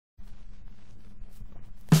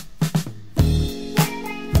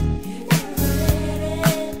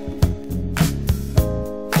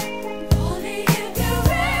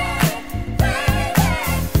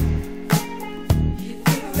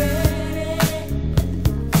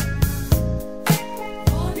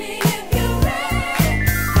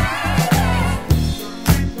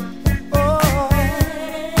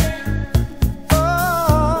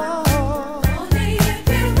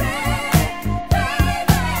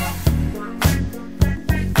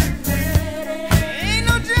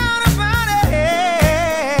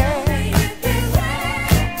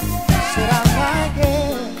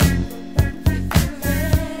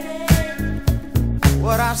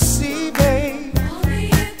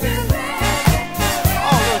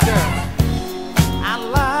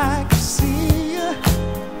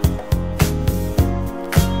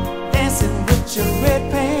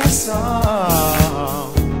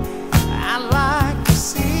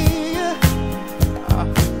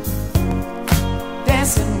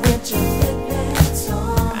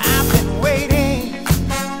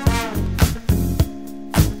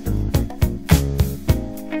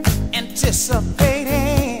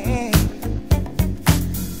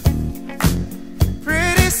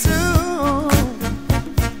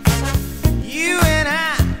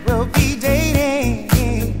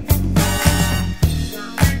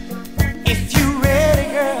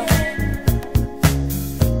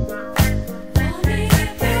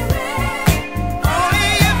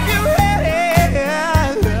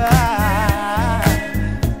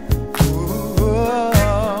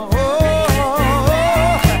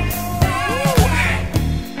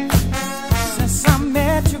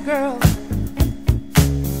girl.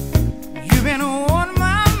 You've been on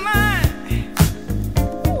my mind.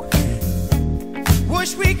 Ooh.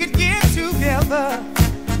 Wish we could get together,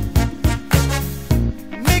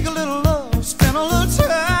 make a little love, spend a little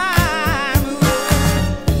time.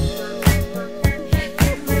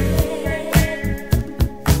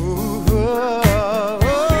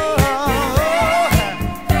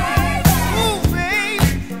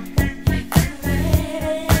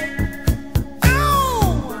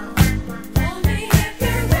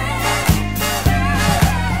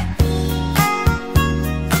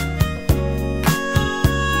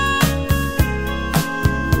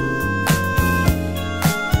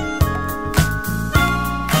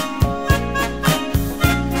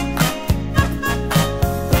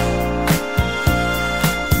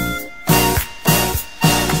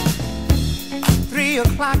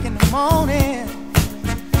 O'clock in the morning,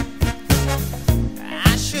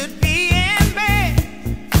 I should be in bed.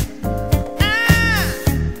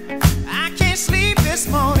 I can't sleep this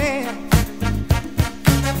morning,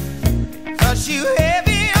 'cause you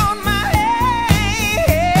heavy on my head,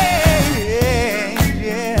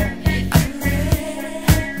 yeah.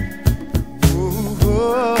 Ooh, oh.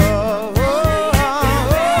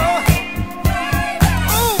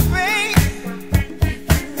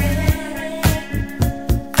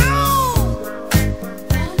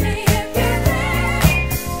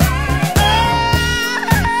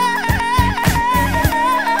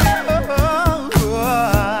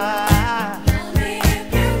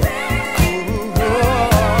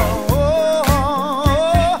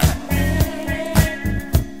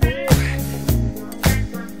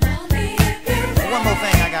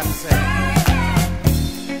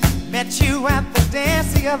 Met you at the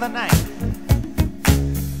dance the other night.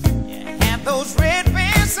 You had those red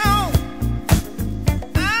pants on.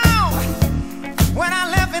 Oh, when I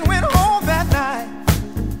left and went home that night,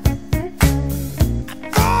 I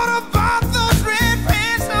thought about those red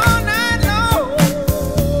pants all night long.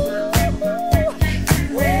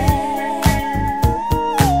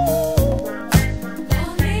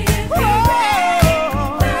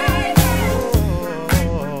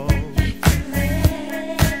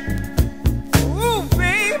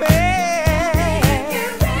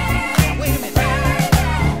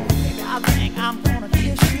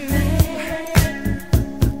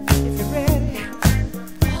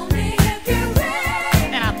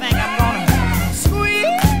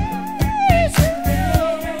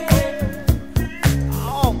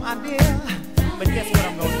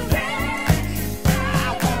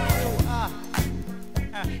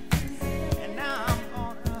 And now I'm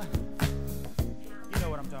gonna, you know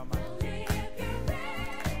what I'm talking about.